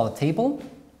 first of all, a table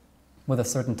with a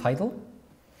certain title.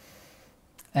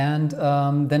 And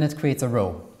then it creates a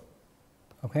row.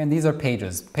 Okay, and these are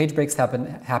pages. Page breaks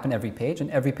happen every page, and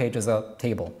every page is a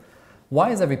table.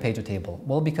 Why is every page a table?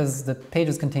 Well, because the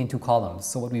pages contain 2 columns.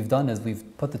 So what we've done is we've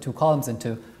put the 2 columns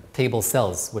into table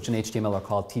cells, which in HTML are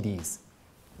called TDs.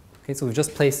 Okay, so we've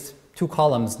just placed 2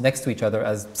 columns next to each other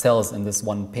as cells in this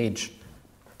one page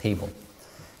table.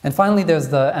 And finally, there's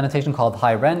the annotation called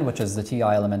highRend, which is the TI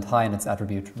element high and its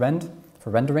attribute rend for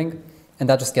rendering. And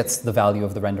that just gets the value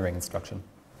of the rendering instruction.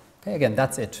 Okay, again,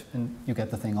 that's it. And you get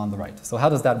the thing on the right. So how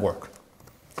does that work?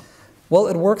 Well,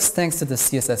 it works thanks to the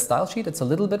CSS style sheet. It's a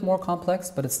little bit more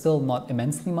complex, but it's still not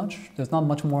immensely much. There's not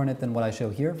much more in it than what I show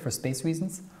here for space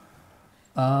reasons.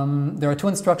 There are two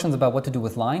instructions about what to do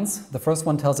with lines. The first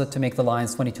one tells it to make the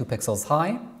lines 22 pixels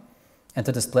high and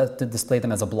to display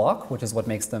them as a block, which is what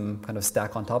makes them kind of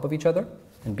stack on top of each other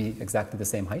and be exactly the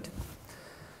same height.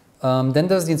 Then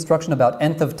there's the instruction about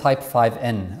nth of type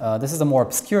 5n. This is a more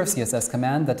obscure CSS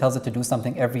command that tells it to do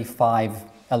something every 5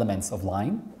 elements of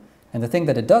line. And the thing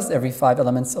that it does every 5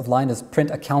 elements of line is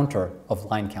print a counter of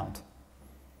line count.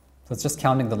 So it's just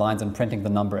counting the lines and printing the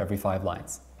number every 5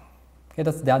 lines. Okay,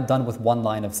 that's done with one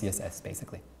line of CSS,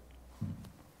 basically.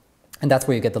 And that's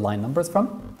where you get the line numbers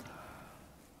from.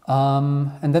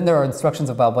 And then there are instructions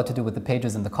about what to do with the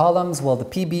pages and the columns. Well, the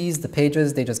PBs, the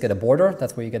pages, they just get a border.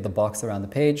 That's where you get the box around the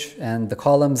page. And the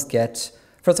columns get,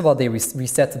 first of all, they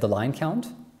reset to the line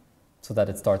count so that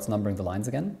it starts numbering the lines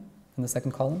again in the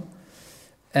second column.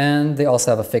 And they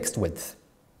also have a fixed width.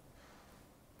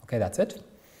 Okay, that's it.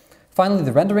 Finally,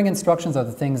 the rendering instructions are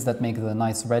the things that make the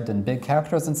nice red and big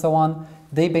characters and so on.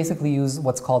 They basically use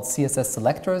what's called CSS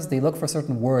selectors. They look for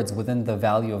certain words within the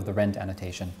value of the rend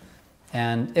annotation.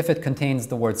 And if it contains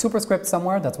the word superscript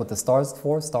somewhere, that's what the star is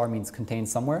for. Star means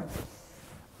contains somewhere.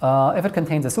 If it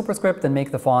contains a superscript, then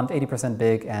make the font 80%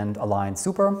 big and align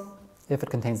super. If it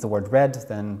contains the word red,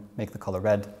 then make the color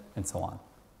red, and so on.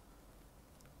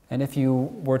 And if you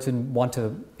were to want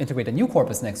to integrate a new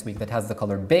corpus next week that has the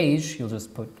color beige, you'll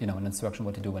just put an instruction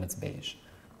what to do when it's beige,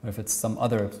 or if it's some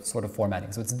other sort of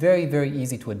formatting. So it's very, very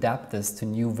easy to adapt this to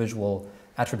new visual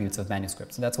attributes of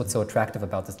manuscripts. And that's what's so attractive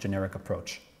about this generic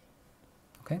approach.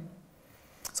 Okay?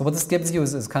 So what this gives you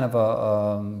is kind of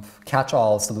a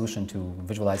catch-all solution to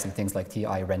visualizing things like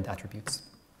TI rend attributes.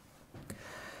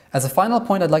 As a final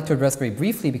point I'd like to address very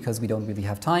briefly, because we don't really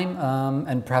have time,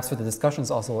 and perhaps for the discussion is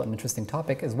also an interesting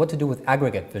topic, is what to do with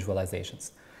aggregate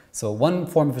visualizations. So one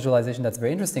form of visualization that's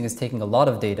very interesting is taking a lot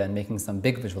of data and making some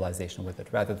big visualization with it,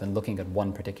 rather than looking at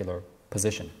one particular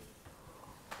position.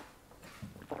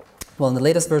 Well, in the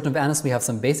latest version of ANIS, we have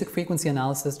some basic frequency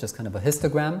analysis, just kind of a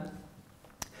histogram.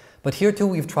 But here too,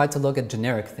 we've tried to look at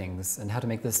generic things and how to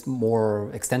make this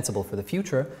more extensible for the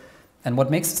future. And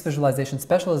what makes this visualization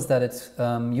special is that it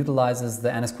utilizes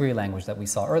the ANIS query language that we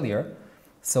saw earlier.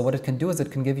 So what it can do is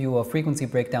it can give you a frequency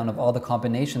breakdown of all the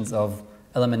combinations of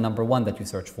element number 1 that you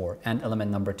search for and element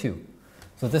number 2.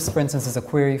 So this, for instance, is a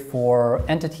query for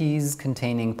entities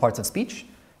containing parts of speech,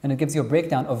 and it gives you a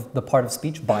breakdown of the part of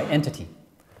speech by entity.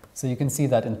 So you can see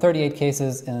that in 38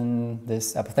 cases in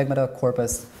this apothegmata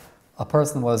corpus, a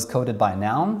person was coded by a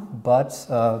noun, but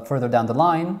further down the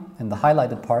line, in the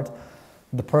highlighted part,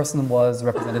 the person was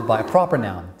represented by a proper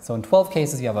noun. So in 12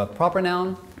 cases, you have a proper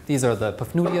noun. These are the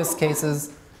Paphnutius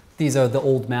cases. These are the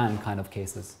old man kind of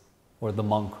cases, or the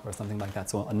monk, or something like that,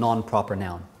 so a non-proper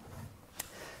noun.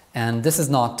 And this is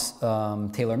not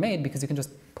tailor-made, because you can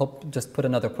just put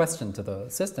another question to the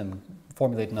system,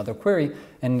 formulate another query,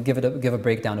 and give a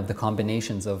breakdown of the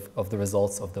combinations of the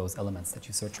results of those elements that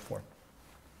you search for.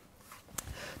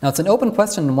 Now, it's an open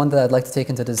question, and one that I'd like to take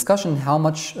into discussion, how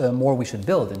much more we should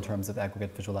build in terms of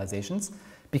aggregate visualizations,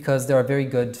 because there are very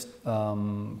good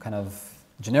kind of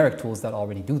generic tools that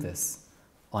already do this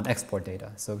on export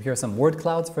data. So here are some word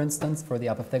clouds, for instance, for the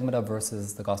apothegmata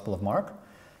versus the Gospel of Mark.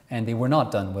 And they were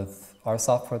not done with our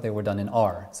software, they were done in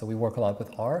R. So we work a lot with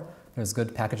R. There's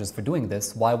good packages for doing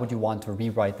this. Why would you want to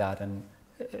rewrite that? And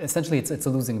essentially, it's a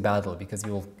losing battle, because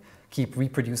you'll keep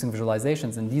reproducing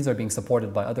visualizations, and these are being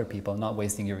supported by other people, not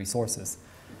wasting your resources.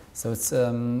 So it's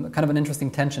kind of an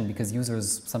interesting tension, because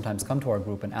users sometimes come to our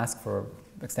group and ask for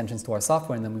extensions to our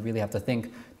software, and then we really have to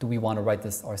think, do we want to write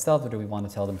this ourselves, or do we want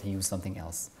to tell them to use something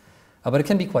else? But it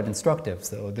can be quite instructive.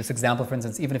 So this example, for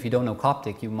instance, even if you don't know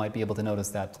Coptic, you might be able to notice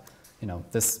that,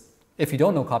 if you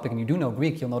don't know Coptic and you do know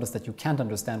Greek, you'll notice that you can't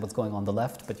understand what's going on the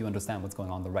left, but you understand what's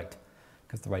going on the right,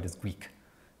 because the right is Greek.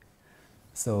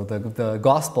 So the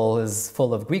gospel is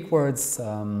full of Greek words,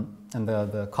 and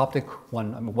the Coptic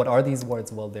one, what are these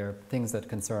words? Well, they're things that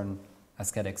concern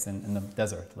ascetics in the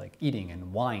desert, like eating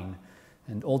and wine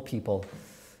and old people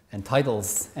and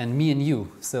titles and me and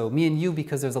you. So me and you,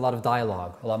 because there's a lot of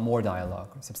dialogue, a lot more dialogue,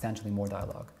 or substantially more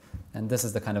dialogue. And this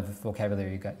is the kind of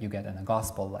vocabulary you get in a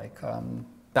gospel, like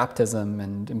baptism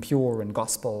and impure and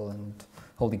gospel and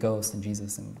Holy Ghost and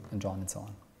Jesus and John and so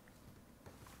on.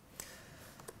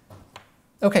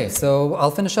 Okay, so I'll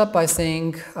finish up by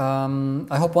saying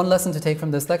I hope one lesson to take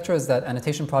from this lecture is that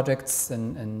annotation projects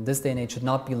in this day and age should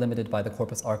not be limited by the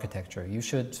corpus architecture. You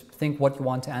should think what you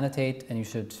want to annotate, and you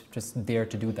should just dare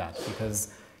to do that,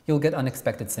 because you'll get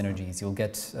unexpected synergies. You'll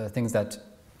get things that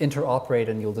interoperate,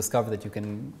 and you'll discover that you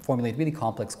can formulate really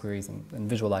complex queries and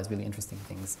visualize really interesting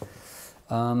things.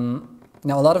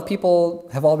 Now, a lot of people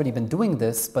have already been doing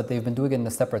this, but they've been doing it in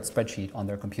a separate spreadsheet on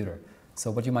their computer.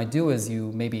 So what you might do is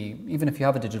you maybe, even if you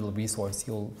have a digital resource,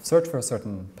 you'll search for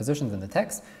certain positions in the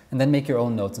text and then make your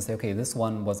own notes and say, okay, this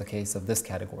one was a case of this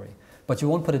category. But you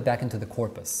won't put it back into the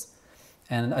corpus.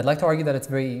 And I'd like to argue that it's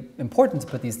very important to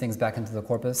put these things back into the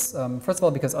corpus, first of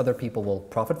all, because other people will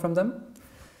profit from them.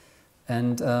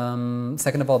 And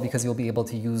second of all, because you'll be able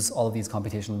to use all of these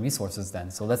computational resources then.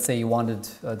 So let's say you wanted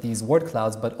these word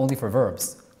clouds, but only for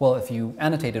verbs. Well, if you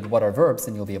annotated what are verbs,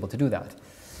 then you'll be able to do that.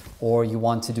 Or you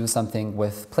want to do something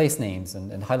with place names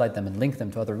and highlight them and link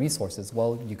them to other resources.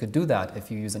 Well, you could do that if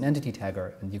you use an entity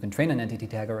tagger, and you can train an entity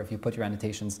tagger if you put your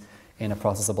annotations in a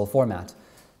processable format,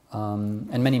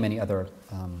 and many, many other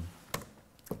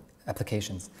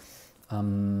applications.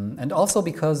 And also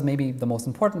because, maybe the most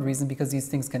important reason, because these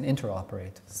things can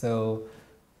interoperate. So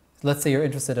let's say you're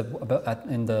interested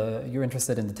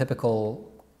in the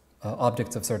typical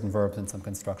objects of certain verbs in some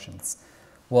constructions.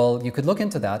 Well, you could look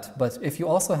into that, but if you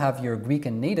also have your Greek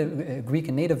and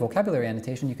native vocabulary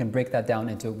annotation, you can break that down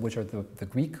into which are the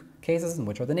Greek cases and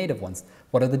which are the native ones.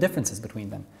 What are the differences between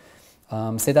them?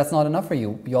 Say that's not enough for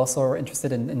you. You also are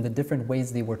interested in the different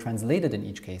ways they were translated in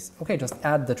each case. Okay, just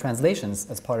add the translations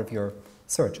as part of your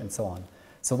search and so on.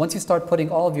 So once you start putting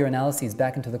all of your analyses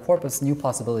back into the corpus, new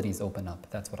possibilities open up.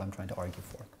 That's what I'm trying to argue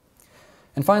for.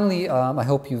 And finally, I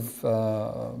hope you've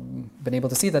been able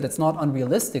to see that it's not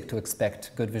unrealistic to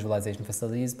expect good visualization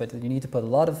facilities, but you need to put a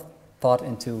lot of thought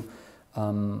into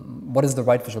what is the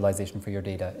right visualization for your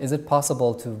data. Is it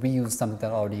possible to reuse something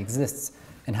that already exists?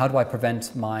 And how do I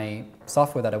prevent my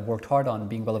software that I've worked hard on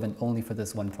being relevant only for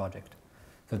this one project?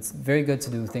 So it's very good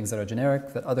to do things that are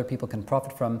generic, that other people can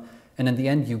profit from, and in the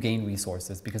end you gain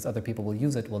resources because other people will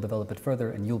use it, will develop it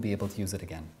further, and you'll be able to use it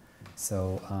again.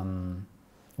 So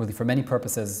really, for many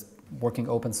purposes, working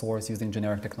open source using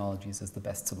generic technologies is the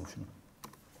best solution.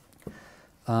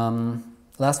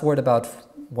 Last word about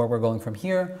where we're going from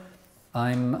here.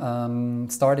 I'm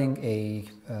starting a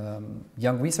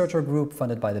young researcher group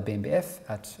funded by the BMBF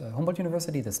at Humboldt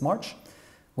University this March.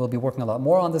 We'll be working a lot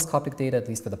more on this Coptic data, at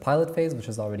least for the pilot phase, which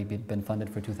has already been funded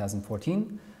for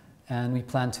 2014. And we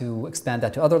plan to expand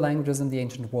that to other languages in the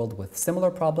ancient world with similar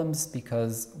problems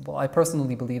because, well, I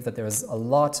personally believe that there's a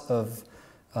lot of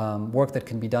work that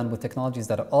can be done with technologies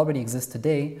that already exist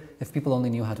today if people only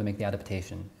knew how to make the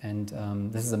adaptation. And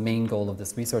this is a main goal of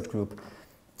this research group,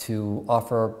 to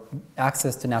offer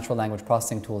access to natural language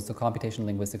processing tools, to computational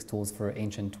linguistics tools for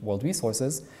ancient world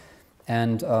resources.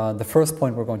 And the first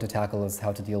point we're going to tackle is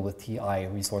how to deal with TI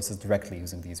resources directly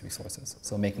using these resources.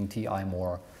 So making TI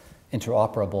more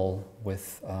interoperable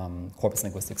with corpus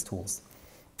linguistics tools.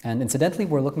 And incidentally,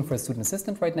 we're looking for a student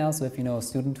assistant right now. So if you know a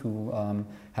student who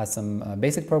has some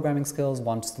basic programming skills,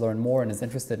 wants to learn more, and is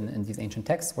interested in these ancient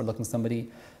texts, we're looking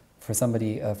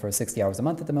for 60 hours a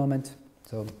month at the moment.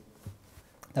 So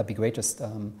that'd be great. Just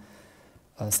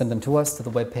send them to us, to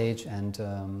the webpage,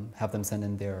 and have them send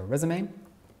in their resume.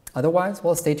 Otherwise,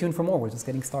 well, stay tuned for more. We're just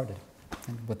getting started.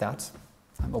 And with that,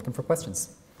 I'm open for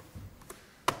questions.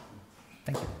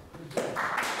 Thank you.